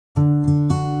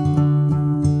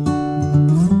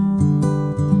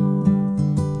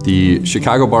The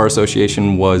Chicago Bar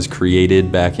Association was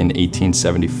created back in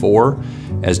 1874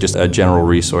 as just a general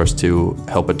resource to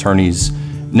help attorneys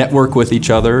network with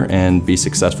each other and be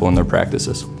successful in their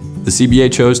practices. The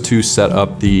CBA chose to set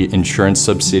up the insurance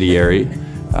subsidiary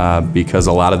because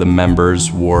a lot of the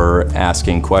members were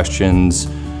asking questions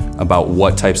about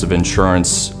what types of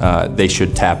insurance they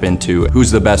should tap into.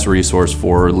 Who's the best resource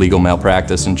for legal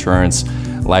malpractice insurance,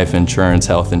 life insurance,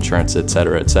 health insurance, et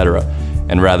cetera, et cetera.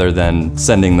 And rather than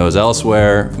sending those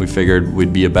elsewhere, we figured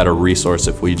we'd be a better resource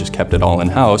if we just kept it all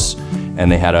in-house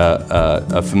and they had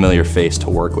a familiar face to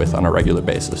work with on a regular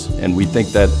basis. And we think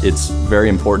that it's very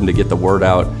important to get the word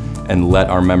out and let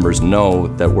our members know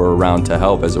that we're around to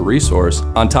help as a resource.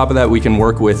 On top of that, we can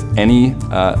work with any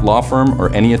law firm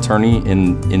or any attorney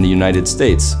in the United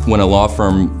States. When a law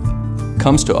firm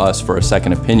comes to us for a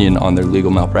second opinion on their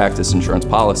legal malpractice insurance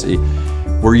policy,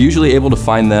 we're usually able to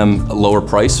find them a lower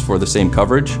price for the same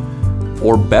coverage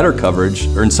or better coverage,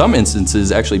 or in some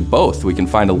instances, actually both. We can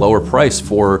find a lower price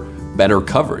for better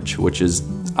coverage, which is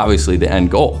obviously the end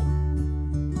goal.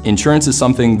 Insurance is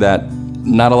something that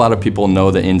not a lot of people know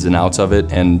the ins and outs of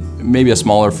it, and maybe a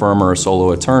smaller firm or a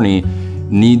solo attorney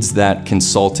needs that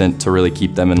consultant to really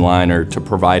keep them in line or to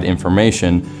provide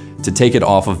information to take it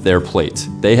off of their plate.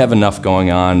 They have enough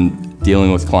going on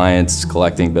dealing with clients,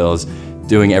 collecting bills,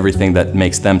 doing everything that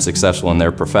makes them successful in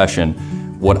their profession.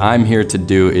 What I'm here to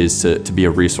do is to be a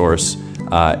resource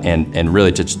and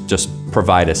really to just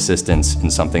provide assistance in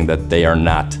something that they are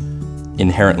not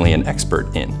inherently an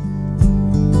expert in.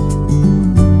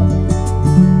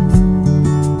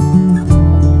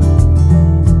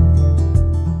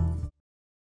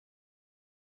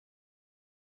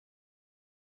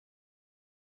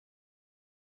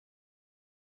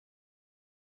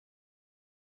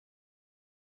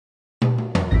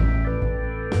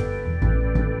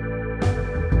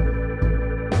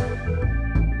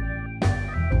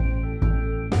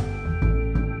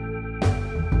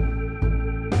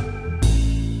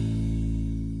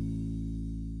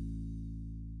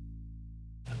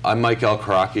 I'm Mike L.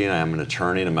 Karaki, and I'm an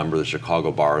attorney and a member of the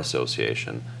Chicago Bar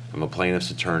Association. I'm a plaintiff's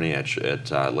attorney at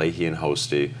Leahy and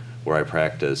Hosty, where I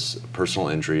practice personal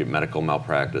injury, medical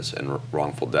malpractice, and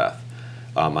wrongful death.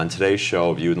 On today's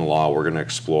show, Viewed in the Law, we're going to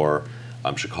explore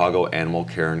Chicago Animal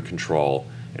Care and Control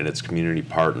and its community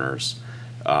partners,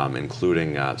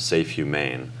 including Safe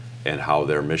Humane, and how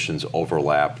their missions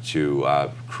overlap to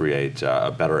create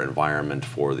a better environment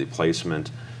for the placement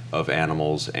of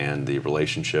animals and the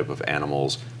relationship of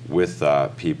animals with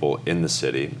people in the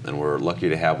city. And we're lucky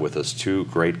to have with us two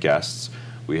great guests.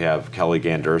 We have Kelly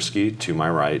Gandersky to my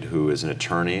right, who is an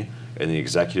attorney and the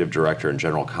Executive Director and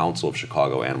General Counsel of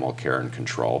Chicago Animal Care and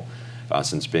Control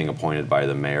since being appointed by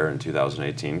the mayor in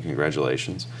 2018.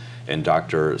 Congratulations. And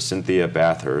Dr. Cynthia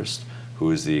Bathurst,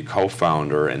 who is the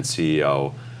co-founder and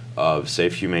CEO of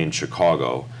Safe Humane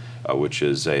Chicago, which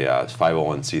is a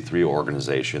 501c3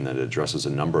 organization that addresses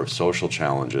a number of social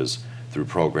challenges through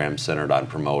programs centered on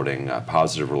promoting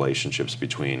positive relationships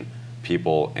between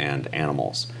people and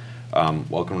animals.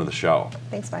 Welcome to the show.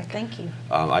 Thanks, Mike. Thank you.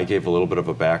 I gave a little bit of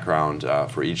a background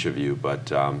for each of you, but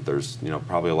there's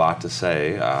probably a lot to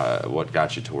say. What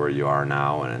got you to where you are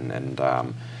now, and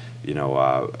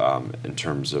in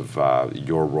terms of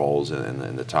your roles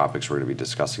and the topics we're going to be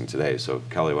discussing today. So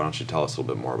Kelly, why don't you tell us a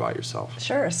little bit more about yourself?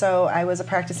 Sure. So I was a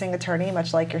practicing attorney,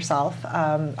 much like yourself,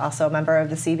 also a member of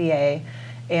the CBA,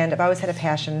 and I've always had a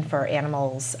passion for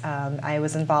animals. I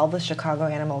was involved with Chicago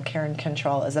Animal Care and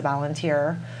Control as a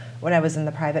volunteer when I was in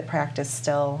the private practice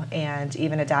still, and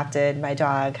even adopted my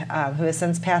dog, who has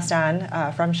since passed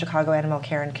on from Chicago Animal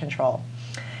Care and Control.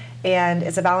 And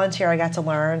as a volunteer, I got to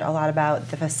learn a lot about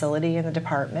the facility and the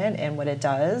department and what it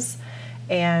does.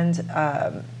 And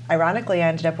ironically, I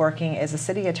ended up working as a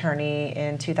city attorney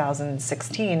in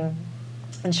 2016,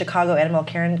 and Chicago Animal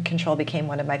Care and Control became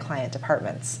one of my client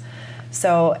departments.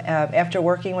 So after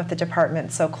working with the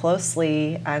department so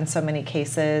closely on so many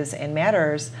cases and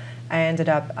matters, I ended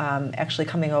up actually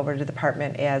coming over to the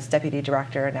department as deputy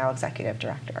director and now executive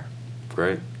director.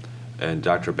 Great. And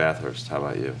Dr. Bathurst, how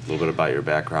about you? A little bit about your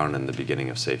background and the beginning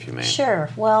of Safe Humane. Sure.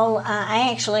 Well, I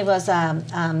actually was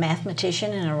a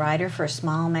mathematician and a writer for a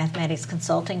small mathematics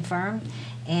consulting firm,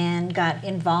 and got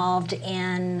involved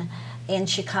in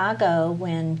Chicago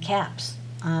when CAPS,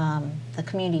 the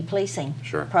community policing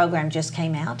program, just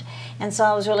came out. And so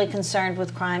I was really concerned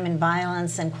with crime and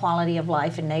violence and quality of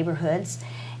life in neighborhoods.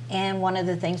 And one of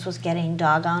the things was getting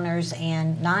dog owners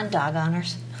and non-dog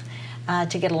owners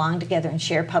to get along together and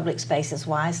share public spaces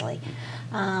wisely.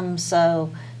 So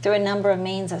through a number of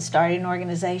means, I started an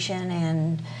organization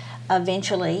and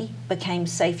eventually became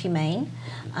Safe Humane,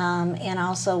 and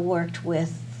also worked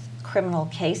with criminal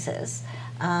cases,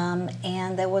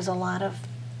 and there was a lot of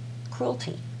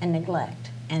cruelty and neglect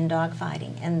and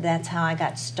dogfighting, and that's how I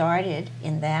got started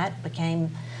in that,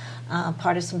 became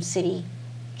part of some city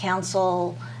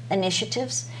council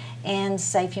initiatives, and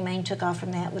Safe Humane took off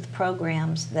from that with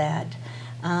programs that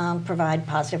provide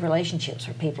positive relationships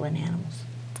for people and animals.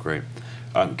 Great.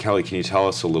 Kelly, can you tell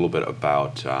us a little bit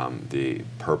about the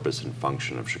purpose and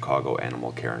function of Chicago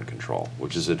Animal Care and Control,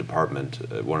 which is a department,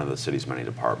 one of the city's many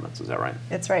departments, is that right?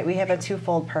 That's right. We have a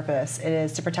twofold purpose. It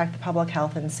is to protect the public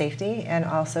health and safety, and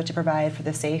also to provide for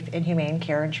the safe and humane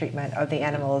care and treatment of the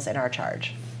animals in our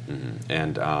charge. Mm-hmm.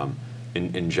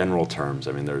 And in general terms,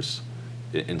 I mean,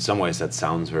 in some ways that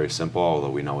sounds very simple, although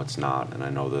we know it's not, and I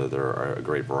know that there are a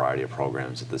great variety of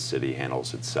programs that the city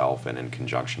handles itself and in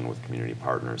conjunction with community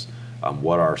partners.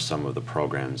 What are some of the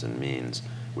programs and means,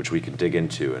 which we can dig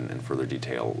into in further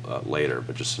detail later,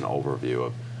 but just an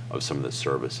overview of some of the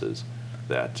services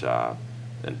that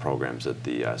and programs that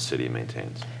the city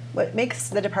maintains? What makes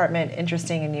the department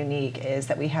interesting and unique is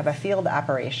that we have a field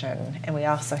operation, and we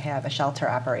also have a shelter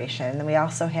operation, and we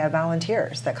also have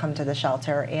volunteers that come to the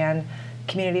shelter, and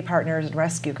community partners and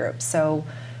rescue groups. So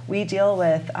we deal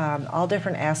with all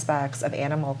different aspects of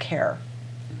animal care.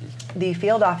 The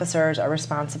field officers are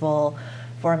responsible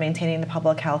for maintaining the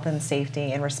public health and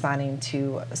safety and responding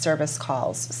to service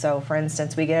calls. So for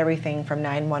instance, we get everything from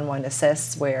 911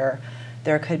 assists, where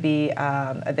there could be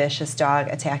a vicious dog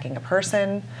attacking a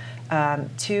person,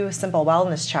 to simple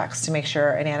wellness checks to make sure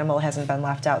an animal hasn't been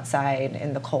left outside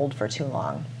in the cold for too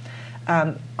long.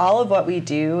 All of what we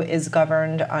do is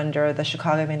governed under the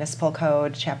Chicago Municipal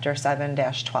Code, Chapter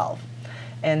 7-12.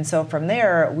 And so from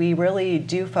there, we really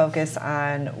do focus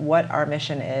on what our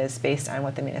mission is based on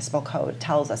what the municipal code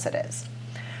tells us it is.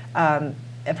 And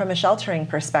from a sheltering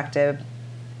perspective,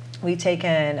 we take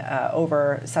in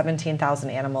over 17,000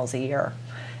 animals a year.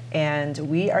 And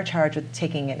we are charged with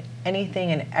taking in anything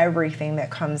and everything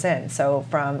that comes in. So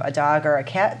from a dog or a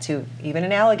cat to even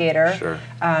an alligator. Sure.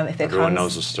 Everyone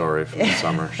knows the story from the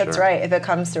summer. That's sure. right. If it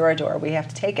comes through our door, we have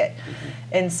to take it. Mm-hmm.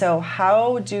 And so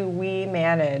how do we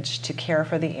manage to care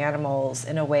for the animals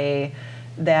in a way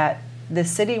that the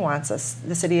city wants us,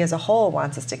 the city as a whole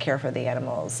wants us to care for the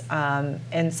animals?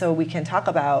 And so we can talk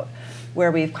about where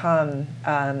we've come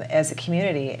as a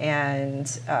community,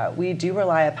 and we do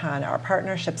rely upon our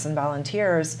partnerships and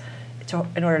volunteers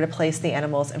in order to place the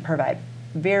animals and provide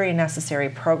very necessary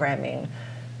programming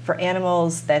for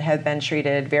animals that have been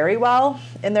treated very well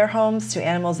in their homes, to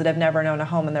animals that have never known a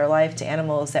home in their life, to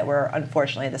animals that were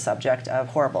unfortunately the subject of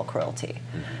horrible cruelty.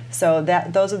 Mm-hmm. So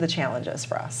those are the challenges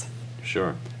for us.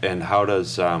 Sure. And how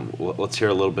does, let's hear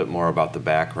a little bit more about the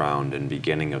background and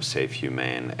beginning of Safe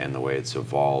Humane and the way it's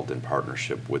evolved in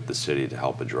partnership with the city to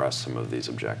help address some of these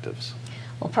objectives.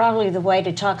 Well, probably the way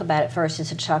to talk about it first is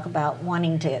to talk about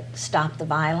wanting to stop the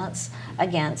violence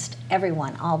against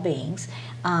everyone, all beings,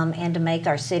 and to make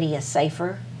our city a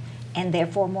safer and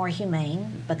therefore more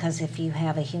humane, because if you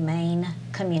have a humane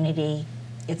community,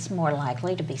 it's more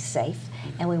likely to be safe,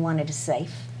 and we wanted a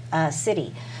safe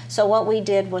city. So what we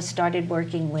did was started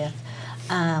working with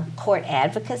court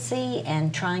advocacy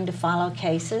and trying to follow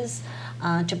cases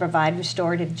to provide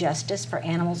restorative justice for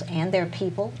animals and their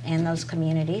people in those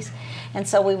communities. And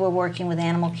so we were working with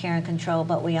animal care and control,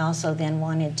 but we also then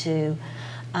wanted to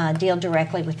deal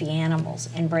directly with the animals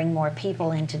and bring more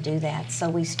people in to do that. So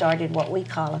we started what we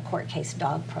call a court case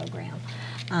dog program,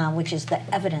 which is the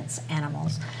evidence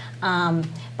animals.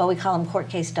 But we call them court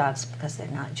case dogs because they're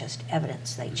not just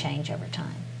evidence, they change over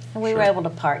time. And we were able to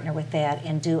partner with that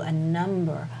and do a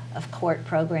number of court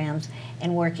programs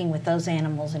and working with those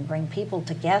animals and bring people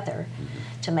together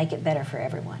to make it better for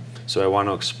everyone. So I want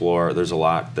to explore, there's a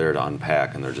lot there to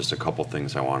unpack, and there are just a couple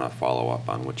things I want to follow up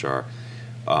on, which are,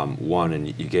 one,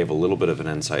 and you gave a little bit of an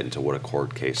insight into what a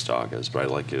court case dog is, but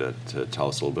I'd like you to tell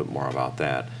us a little bit more about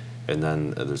that. And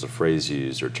then there's a phrase you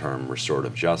used, or term,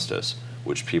 restorative justice,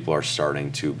 which people are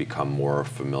starting to become more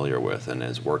familiar with and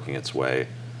is working its way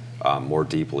more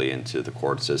deeply into the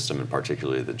court system, and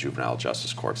particularly the juvenile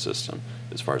justice court system,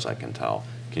 as far as I can tell.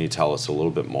 Can you tell us a little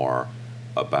bit more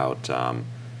about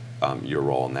your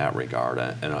role in that regard?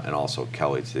 And also,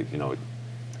 Kelly,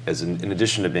 as in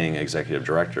addition to being executive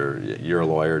director, you're a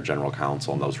lawyer, general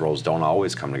counsel, and those roles don't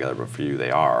always come together, but for you they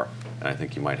are. And I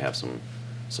think you might have some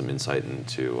insight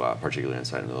into, particular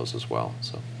insight into those as well.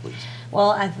 So please. Well,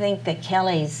 I think that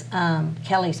Kelly's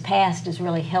past has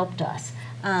really helped us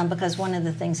because one of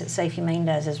the things that Safe Humane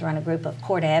does is run a group of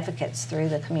court advocates through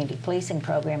the community policing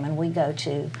program, and we go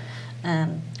to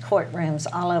courtrooms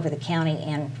all over the county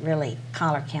and really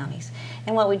collar counties.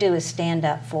 And what we do is stand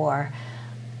up for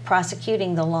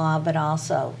prosecuting the law, but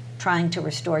also trying to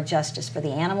restore justice for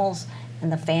the animals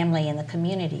and the family and the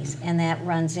communities, and that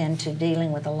runs into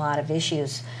dealing with a lot of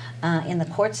issues in the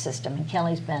court system. And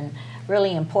Kelly's been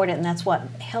really important, and that's what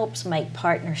helps make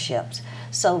partnerships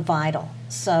so vital.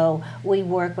 So we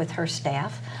work with her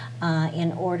staff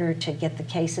in order to get the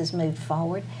cases moved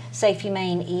forward. Safe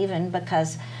Humane even,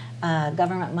 because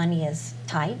government money is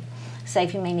tight,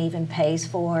 Safe Humane even pays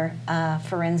for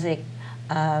forensic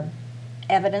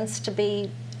evidence to be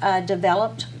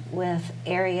developed with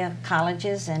area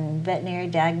colleges and veterinary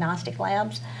diagnostic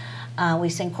labs. We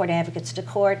send court advocates to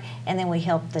court, and then we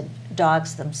help the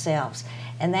dogs themselves.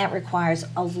 And that requires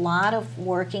a lot of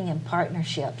working in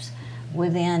partnerships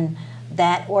within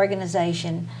that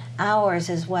organization, ours,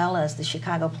 as well as the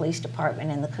Chicago Police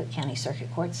Department and the Cook County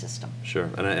Circuit Court system. Sure.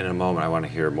 And in a moment, I want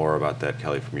to hear more about that,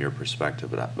 Kelly, from your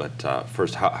perspective. But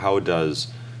first, how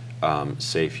does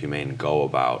Safe Humane go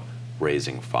about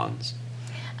raising funds?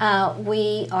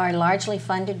 We are largely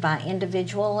funded by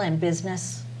individual and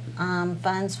business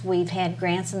funds. We've had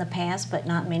grants in the past, but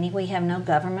not many. We have no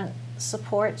government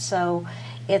support, so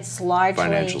it's largely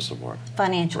financial support.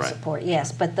 Financial right. support,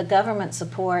 yes. But the government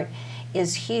support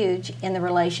is huge in the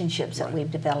relationships that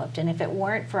we've developed. And if it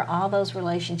weren't for all those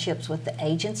relationships with the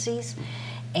agencies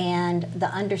and the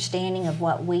understanding of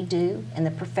what we do and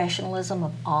the professionalism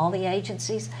of all the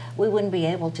agencies, we wouldn't be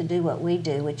able to do what we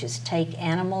do, which is take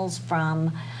animals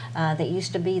from that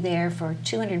used to be there for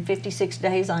 256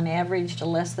 days on average to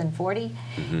less than 40,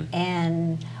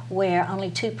 and where only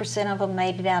 2% of them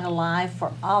made it out alive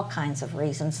for all kinds of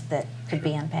reasons that could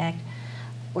be unpacked.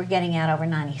 We're getting out over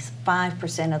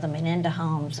 95% of them into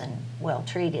homes and well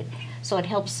treated. So it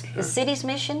helps the city's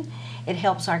mission, it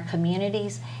helps our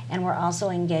communities, and we're also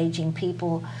engaging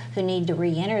people who need to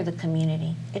re-enter the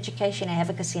community. Education,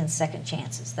 advocacy, and second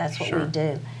chances, that's what we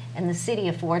do. And the city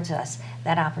affords us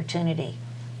that opportunity.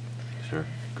 Sure.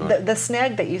 Go ahead. The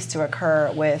snag that used to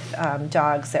occur with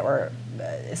dogs that were,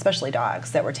 especially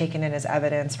dogs, that were taken in as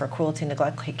evidence for cruelty and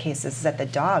neglect cases is that the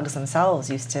dogs themselves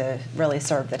used to really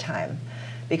serve the time.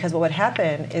 Because what would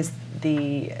happen is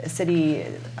the city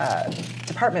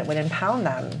department would impound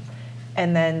them,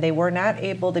 and then they were not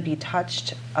able to be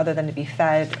touched other than to be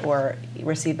fed or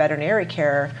receive veterinary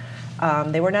care.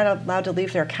 They were not allowed to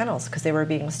leave their kennels because they were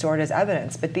being stored as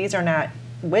evidence. But these are not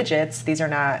widgets, these are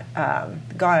not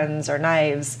guns or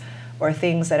knives or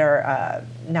things that are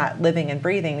not living and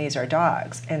breathing, these are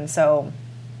dogs. And so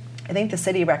I think the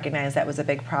city recognized that was a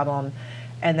big problem.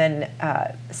 And then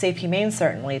Safe Humane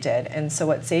certainly did. And so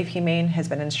what Safe Humane has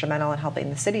been instrumental in helping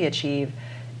the city achieve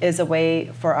is a way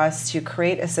for us to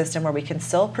create a system where we can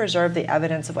still preserve the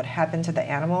evidence of what happened to the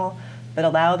animal, but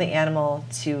allow the animal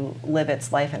to live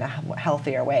its life in a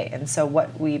healthier way. And so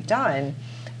what we've done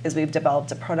is we've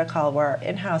developed a protocol where our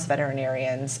in-house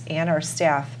veterinarians and our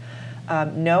staff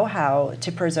know how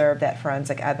to preserve that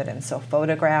forensic evidence, so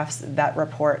photographs, vet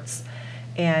reports,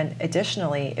 and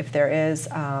additionally, if there is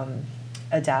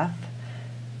a death,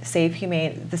 Safe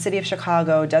Humane, the city of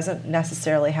Chicago doesn't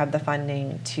necessarily have the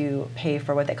funding to pay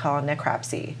for what they call a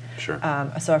necropsy. Sure.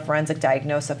 So a forensic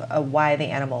diagnosis of why the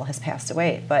animal has passed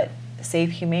away. But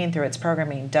Safe Humane, through its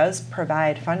programming, does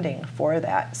provide funding for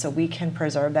that, so we can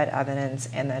preserve that evidence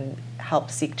and then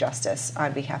help seek justice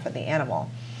on behalf of the animal.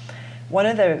 One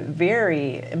of the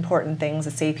very important things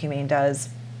that Safe Humane does,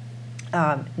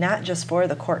 not just for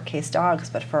the court case dogs,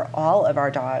 but for all of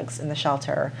our dogs in the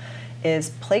shelter,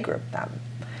 is playgroup them.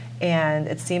 And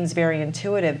it seems very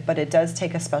intuitive, but it does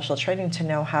take a special training to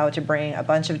know how to bring a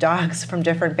bunch of dogs from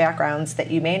different backgrounds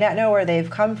that you may not know where they've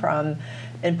come from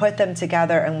and put them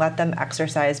together and let them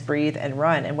exercise, breathe, and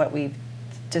run. And what we've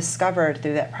discovered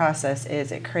through that process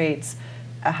is it creates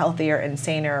a healthier and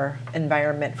saner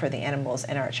environment for the animals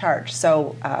in our charge.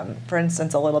 So, for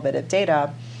instance, a little bit of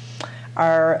data.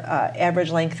 Our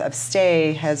average length of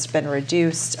stay has been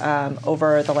reduced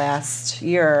over the last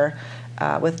year.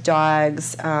 With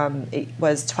dogs, it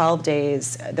was 12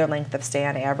 days, their length of stay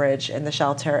on average in the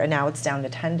shelter, and now it's down to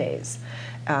 10 days.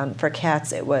 For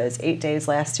cats, it was 8 days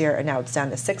last year, and now it's down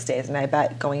to 6 days. And I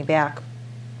bet going back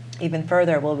even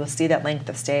further, we'll see that length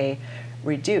of stay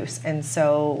reduce. And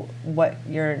so what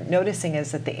you're noticing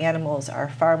is that the animals are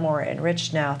far more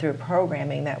enriched now through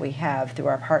programming that we have through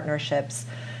our partnerships,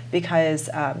 because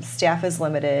staff is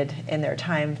limited in their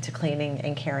time to cleaning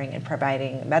and caring and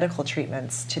providing medical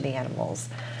treatments to the animals.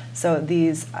 So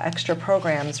these extra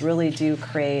programs really do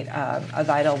create a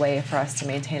vital way for us to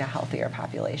maintain a healthier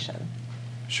population.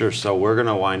 Sure, so we're going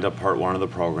to wind up part one of the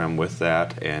program with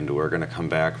that, and we're going to come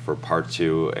back for part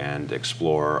two and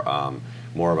explore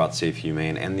more about Safe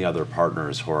Humane and the other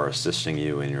partners who are assisting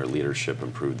you in your leadership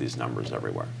improve these numbers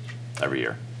every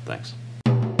year. Thanks.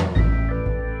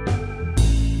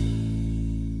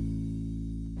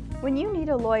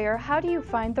 a lawyer, how do you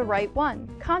find the right one?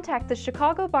 Contact the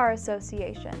Chicago Bar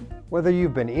Association. Whether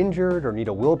you've been injured or need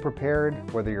a will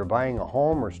prepared, whether you're buying a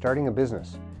home or starting a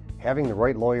business, having the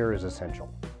right lawyer is essential.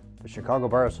 The Chicago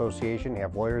Bar Association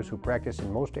have lawyers who practice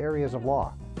in most areas of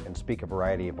law and speak a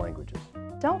variety of languages.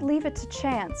 Don't leave it to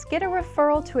chance. Get a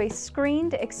referral to a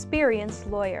screened, experienced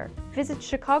lawyer. Visit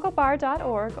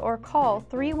chicagobar.org or call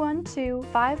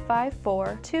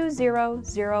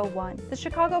 312-554-2001. The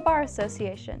Chicago Bar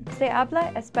Association. Se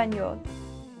habla español.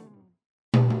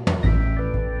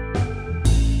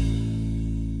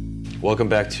 Welcome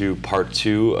back to part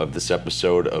 2 of this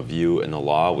episode of You and the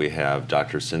Law. We have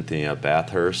Dr. Cynthia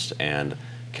Bathurst and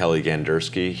Kelly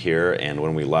Gandersky here, and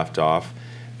when we left off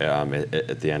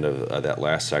at the end of that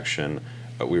last section,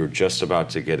 we were just about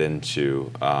to get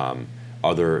into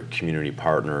other community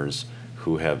partners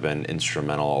who have been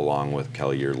instrumental, along with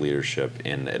Kelly, your leadership,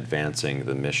 in advancing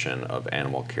the mission of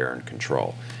animal care and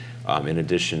control. In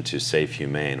addition to Safe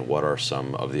Humane, what are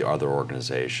some of the other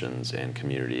organizations and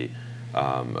community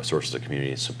sources of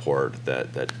community support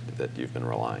that you've been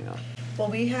relying on? Well,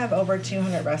 we have over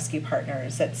 200 rescue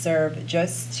partners that serve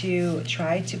just to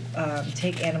try to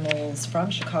take animals from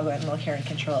Chicago Animal Care and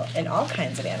Control, and all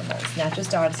kinds of animals, not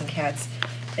just dogs and cats,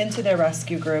 into their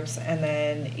rescue groups, and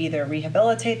then either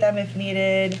rehabilitate them if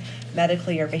needed,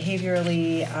 medically or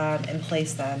behaviorally, and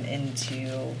place them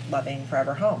into loving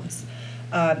forever homes.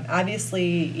 Obviously,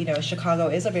 you know, Chicago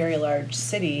is a very large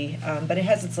city, but it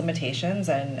has its limitations,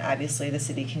 and obviously the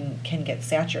city can get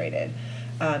saturated.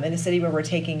 In a city where we're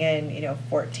taking in,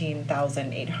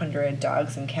 14,800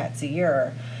 dogs and cats a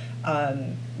year,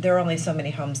 there are only so many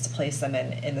homes to place them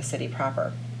in the city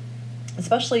proper.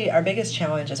 Especially, our biggest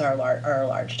challenge is our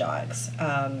large dogs.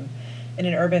 In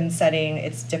an urban setting,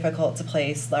 it's difficult to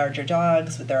place larger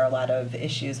dogs. There are a lot of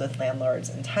issues with landlords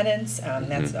and tenants.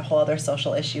 That's a whole other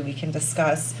social issue we can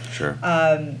discuss. Sure.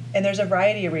 And there's a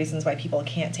variety of reasons why people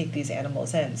can't take these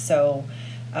animals in. So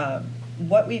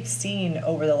what we've seen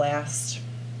over the last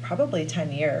probably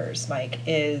 10 years, Mike,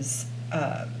 is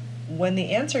when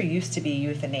the answer used to be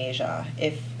euthanasia,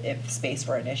 if space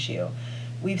were an issue,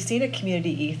 we've seen a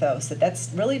community ethos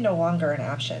that's really no longer an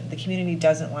option. The community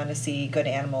doesn't want to see good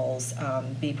animals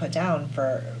be put down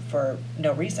for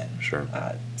no reason. Sure.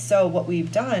 So what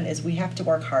we've done is we have to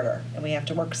work harder, and we have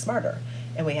to work smarter,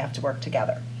 and we have to work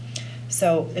together.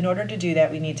 So in order to do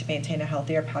that, we need to maintain a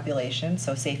healthier population,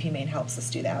 so Safe Humane helps us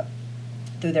do that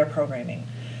through their programming.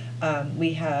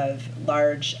 We have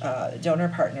large donor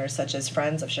partners such as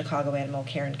Friends of Chicago Animal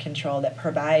Care and Control that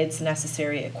provides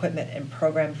necessary equipment and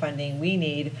program funding we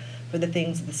need for the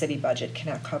things the city budget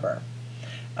cannot cover.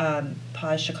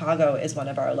 Paws Chicago is one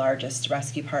of our largest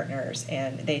rescue partners,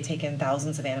 and they take in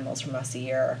thousands of animals from us a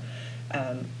year.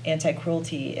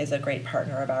 Anti-Cruelty is a great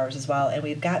partner of ours as well, and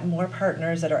we've got more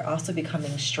partners that are also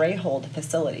becoming stray hold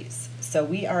facilities. So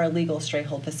we are a legal stray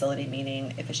hold facility,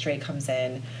 meaning if a stray comes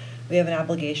in, we have an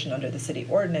obligation under the city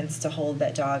ordinance to hold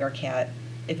that dog or cat,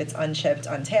 if it's unchipped,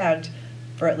 untagged,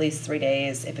 for at least 3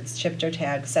 days. If it's chipped or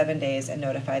tagged, 7 days, and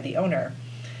notify the owner.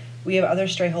 We have other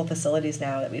stray hold facilities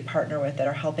now that we partner with that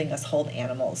are helping us hold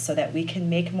animals so that we can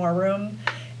make more room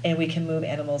and we can move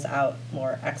animals out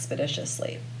more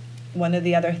expeditiously. One of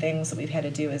the other things that we've had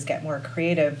to do is get more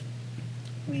creative.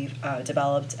 We've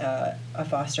developed a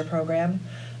foster program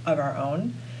of our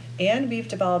own, and we've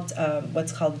developed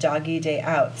what's called Doggy Day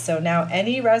Out. So now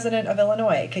any resident of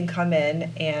Illinois can come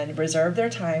in and reserve their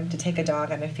time to take a dog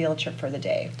on a field trip for the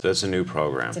day. That's a new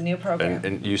program. It's a new program.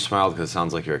 And you smiled because it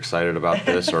sounds like you're excited about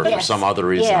this, or Yes. for some other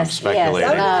reason. I'm speculating.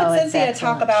 I'm going to No, let it's Cynthia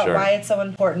excellent. talk about Sure. why it's so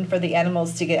important for the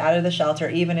animals to get out of the shelter,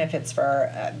 even if it's for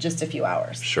just a few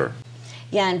hours. Sure.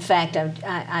 Yeah, in fact,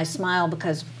 I smile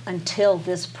because until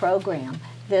this program,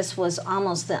 this was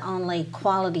almost the only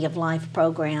quality of life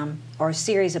program or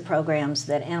series of programs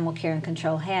that Animal Care and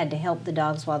Control had to help the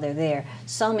dogs while they're there.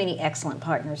 So many excellent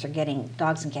partners are getting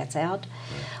dogs and cats out.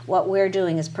 What we're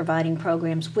doing is providing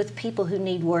programs with people who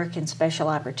need work and special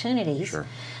opportunities. Sure.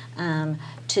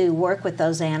 To work with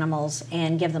those animals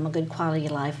and give them a good quality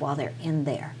of life while they're in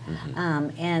there.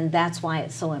 And that's why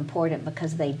it's so important,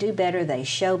 because they do better, they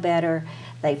show better,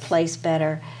 they place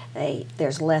better,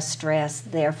 there's less stress,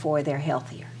 therefore they're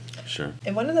healthier. Sure.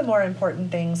 And one of the more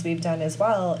important things we've done as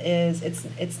well is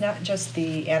it's not just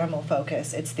the animal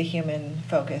focus, it's the human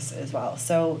focus as well.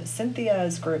 So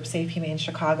Cynthia's group, Safe Humane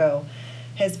Chicago,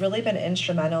 has really been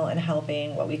instrumental in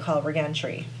helping what we call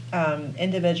reentry.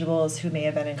 Individuals who may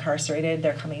have been incarcerated,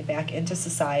 they're coming back into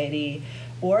society,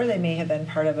 or they may have been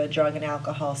part of a drug and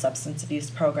alcohol substance abuse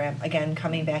program, again,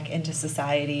 coming back into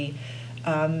society.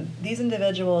 These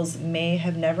individuals may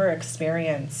have never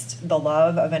experienced the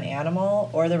love of an animal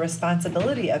or the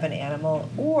responsibility of an animal,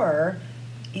 or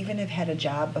even have had a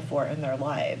job before in their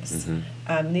lives.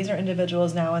 These are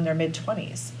individuals now in their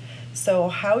mid-20s. So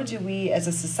how do we as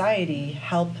a society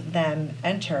help them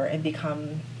enter and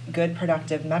become good,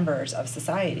 productive members of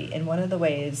society? And one of the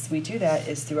ways we do that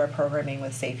is through our programming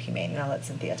with Safe Humane. And I'll let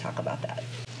Cynthia talk about that.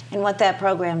 And what that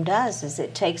program does is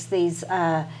it takes these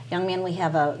young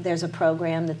men. There's a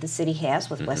program that the city has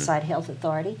with Westside Health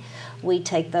Authority. We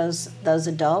take those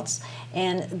adults,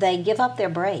 and they give up their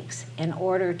breaks in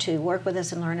order to work with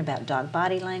us and learn about dog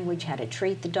body language, how to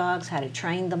treat the dogs, how to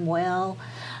train them well,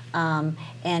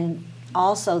 and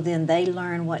also then they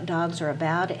learn what dogs are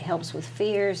about. It helps with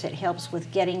fears. It helps with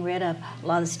getting rid of a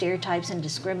lot of the stereotypes and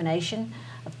discrimination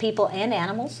of people and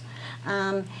animals.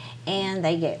 And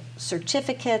they get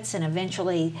certificates, and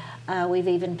eventually we've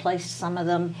even placed some of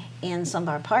them in some of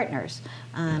our partners.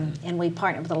 And we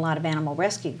partner with a lot of animal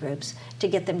rescue groups to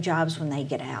get them jobs when they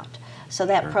get out. So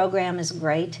that program is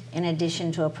great, in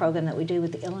addition to a program that we do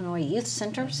with the Illinois Youth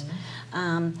Centers,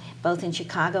 both in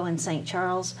Chicago and St.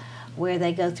 Charles, where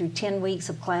they go through 10 weeks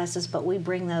of classes, but we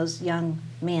bring those young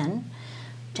men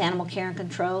to animal care and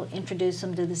control, introduce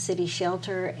them to the city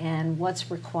shelter and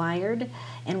what's required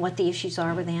and what the issues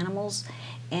are with animals,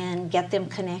 and get them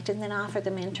connected, and then offer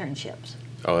them internships.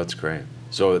 Oh, that's great.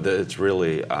 So it's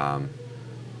really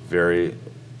very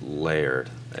layered,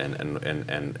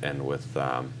 and with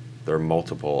there are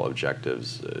multiple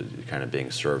objectives kind of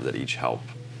being served that each help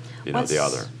the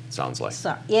other. Sounds like.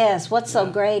 Yes, what's so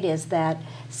great is that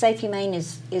Safe Humane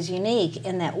is unique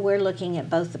in that we're looking at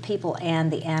both the people and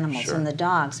the animals and the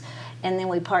dogs. And then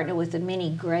we partner with the many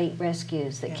great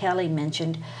rescues that Kelly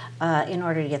mentioned in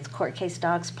order to get the court case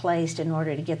dogs placed, in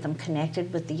order to get them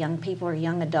connected with the young people or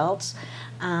young adults.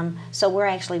 So we're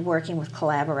actually working with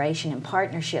collaboration and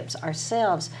partnerships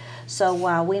ourselves. So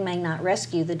while we may not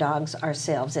rescue the dogs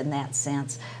ourselves in that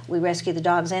sense, we rescue the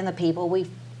dogs and the people.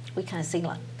 We kind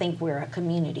of think we're a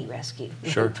community rescue.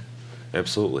 Sure,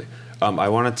 absolutely. I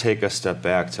want to take a step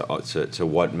back to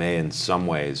what may in some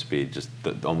ways be just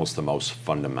almost the most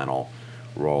fundamental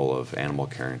role of animal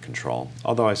care and control,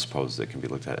 although I suppose it can be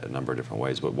looked at a number of different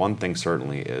ways. But one thing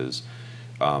certainly is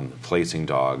placing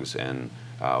dogs in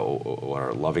what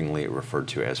are lovingly referred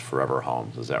to as forever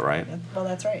homes. Is that right? Well,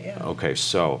 that's right, yeah. Okay,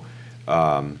 so...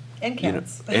 and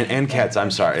cats. And cats,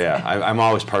 I'm sorry, yeah. I'm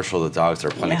always partial to dogs.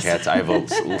 There are plenty of cats. I have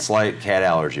a slight cat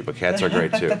allergy, but cats are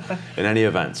great too. In any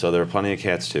event, so there are plenty of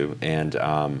cats too. And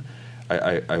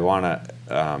I want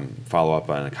to follow up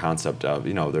on a concept of,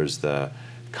 there's the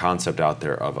concept out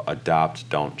there of adopt,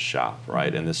 don't shop,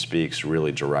 right? And this speaks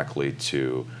really directly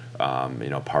to,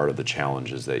 part of the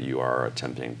challenges that you are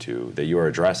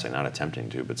addressing, not attempting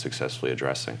to, but successfully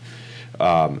addressing.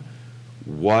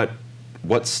 What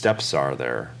steps are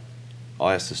there? I'll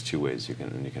ask this two ways.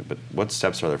 But what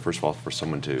steps are there? First of all, for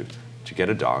someone to get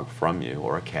a dog from you,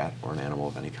 or a cat, or an animal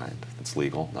of any kind that's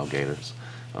legal, no gators,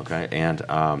 okay? And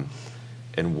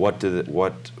what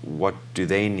do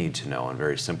they need to know in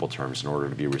very simple terms in order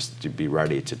to be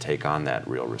ready to take on that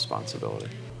real responsibility?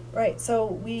 Right, so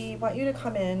we want you to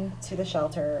come in to the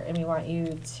shelter, and we want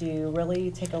you to really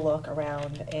take a look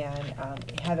around and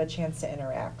have a chance to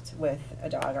interact with a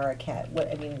dog or a cat.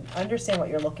 Understand what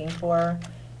you're looking for,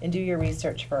 and do your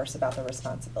research first about the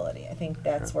responsibility. I think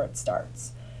that's where it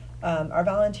starts. Our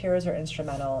volunteers are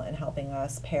instrumental in helping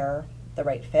us pair the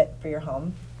right fit for your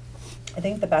home. I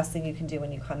think the best thing you can do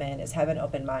when you come in is have an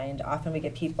open mind. Often we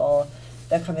get people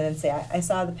that come in and say, I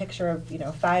saw the picture of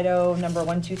Fido number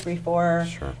 1234,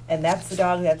 and that's the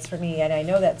dog that's for me, and I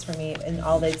know that's for me, and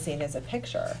all they've seen is a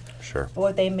picture. Sure. But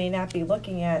what they may not be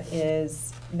looking at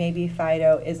is maybe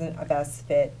Fido isn't a best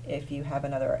fit if you have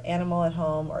another animal at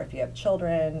home, or if you have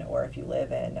children, or if you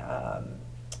live in a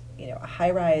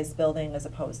high-rise building as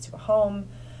opposed to a home.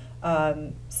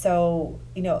 So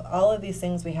all of these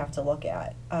things we have to look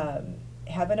at.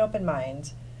 Have an open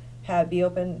mind. Be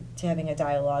open to having a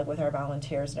dialogue with our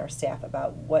volunteers and our staff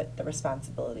about what the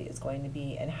responsibility is going to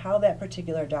be and how that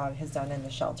particular dog has done in the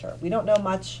shelter. We don't know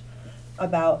much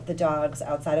about the dogs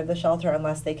outside of the shelter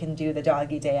unless they can do the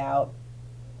doggy day out.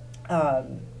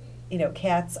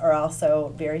 Cats are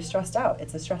also very stressed out.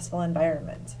 It's a stressful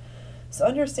environment. So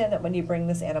understand that when you bring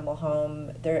this animal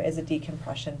home, there is a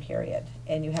decompression period,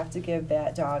 and you have to give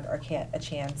that dog or cat a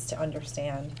chance to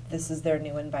understand this is their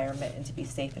new environment and to be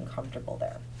safe and comfortable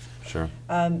there. Sure.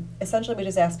 Essentially, we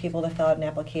just ask people to fill out an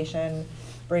application,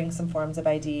 bring some forms of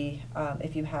ID.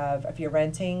 If you're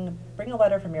renting, bring a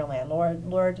letter from your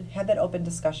landlord. Have that open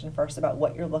discussion first about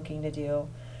what you're looking to do.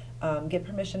 Get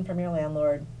permission from your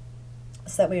landlord.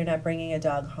 so that way you're not bringing a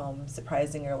dog home,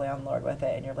 surprising your landlord with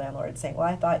it, and your landlord saying, well,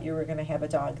 I thought you were going to have a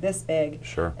dog this big,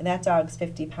 Sure. and that dog's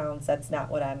 50 pounds. That's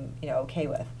not what I'm okay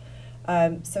with.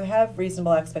 So have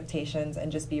reasonable expectations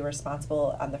and just be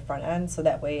responsible on the front end, so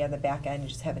that way on the back end you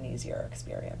just have an easier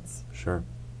experience. Sure.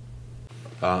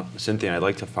 Cynthia, I'd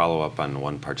like to follow up on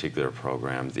one particular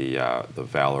program, the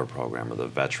VALOR program, or the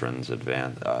Veterans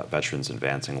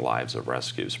Advancing Lives of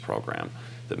Rescues program,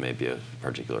 that may be of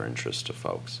particular interest to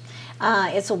folks.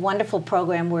 It's a wonderful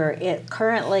program where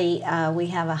currently we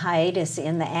have a hiatus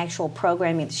in the actual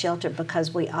programming at the shelter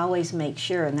because we always make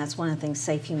sure, and that's one of the things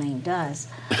Safe Humane does,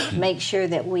 make sure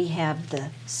that we have the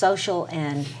social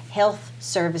and health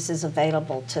services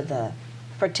available to the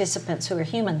participants who are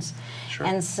humans. Sure.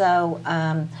 And so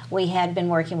we had been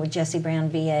working with Jesse Brown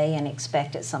VA and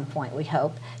expect at some point, we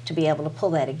hope, to be able to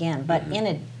pull that again. But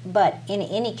in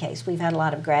any case, we've had a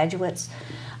lot of graduates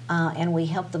and we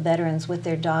help the veterans with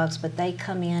their dogs, but they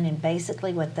come in and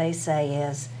basically what they say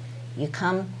is, you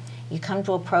come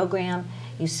to a program,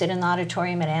 you sit in the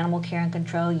auditorium at Animal Care and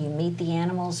Control, you meet the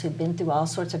animals who've been through all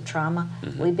sorts of trauma.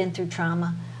 We've been through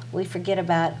trauma. We forget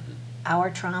about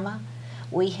our trauma.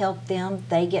 We help them,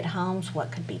 they get homes.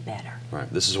 What could be better? Right.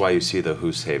 This is why you see the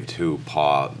Who Saved Who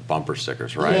paw bumper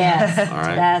stickers, right? Yes, All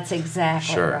right. that's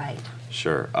exactly Sure. right.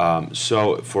 Sure.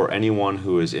 So for anyone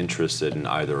who is interested in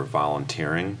either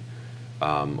volunteering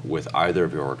with either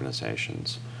of your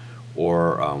organizations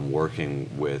or working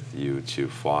with you to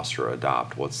foster or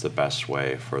adopt, what's the best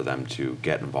way for them to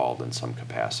get involved in some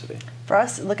capacity? For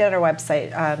us, look at our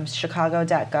website,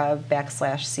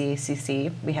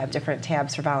 chicago.gov/CACC. We have different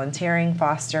tabs for volunteering,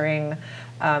 fostering.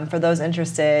 For those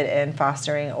interested in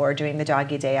fostering or doing the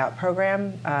Doggy Day Out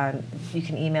program, you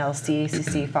can email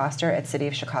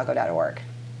caccfoster@cityofchicago.org.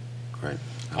 Great.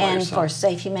 And for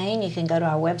Safe Humane, you can go to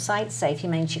our website,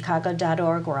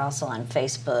 safehumanechicago.org. We're also on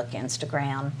Facebook,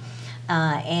 Instagram,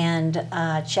 and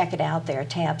check it out. There are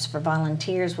tabs for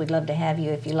volunteers. We'd love to have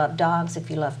you if you love dogs, if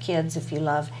you love kids, if you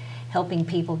love helping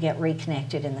people get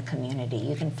reconnected in the community.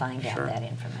 You can find out that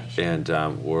information.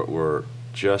 And we're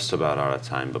just about out of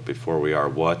time, but before we are,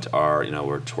 what are,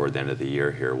 we're toward the end of the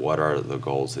year here, what are the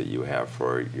goals that you have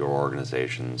for your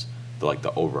organizations, like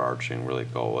the overarching really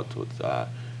goal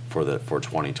for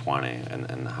 2020,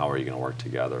 and how are you going to work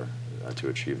together to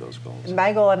achieve those goals?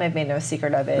 My goal, and I've made no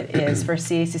secret of it, is for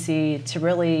CACC to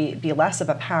really be less of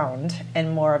a pound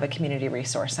and more of a community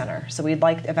resource center. So we'd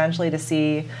like eventually to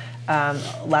see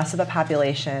less of a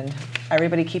population,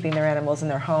 everybody keeping their animals in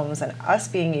their homes, and us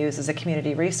being used as a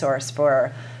community resource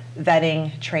for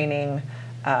vetting, training,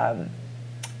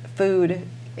 food,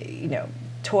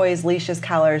 toys, leashes,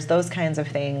 collars, those kinds of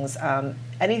things.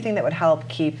 Anything that would help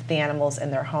keep the animals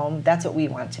in their home, that's what we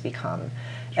want to become,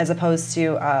 as opposed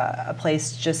to a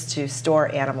place just to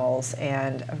store animals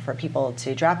and for people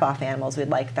to drop off animals. We'd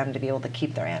like them to be able to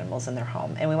keep their animals in their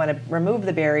home. And we want to remove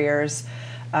the barriers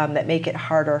that make it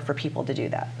harder for people to do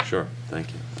that. Sure, thank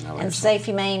you. And Safe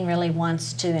Humane really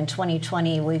wants to, in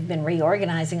 2020, we've been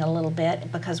reorganizing a little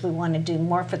bit because we want to do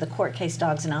more for the court case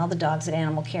dogs and all the dogs at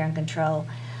Animal Care and Control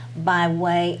by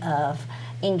way of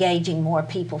engaging more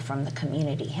people from the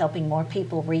community, helping more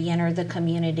people re-enter the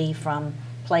community from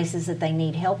places that they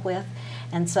need help with.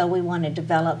 And so we want to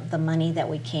develop the money that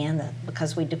we can,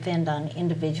 because we depend on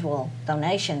individual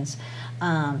donations,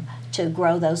 to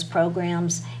grow those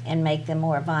programs and make them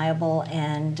more viable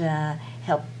and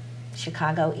help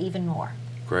Chicago even more.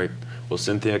 Great. Well,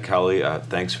 Cynthia, Kelly,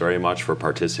 thanks very much for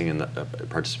participating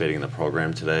in the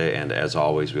program today. And as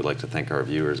always, we'd like to thank our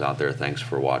viewers out there. Thanks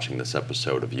for watching this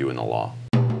episode of You and the Law.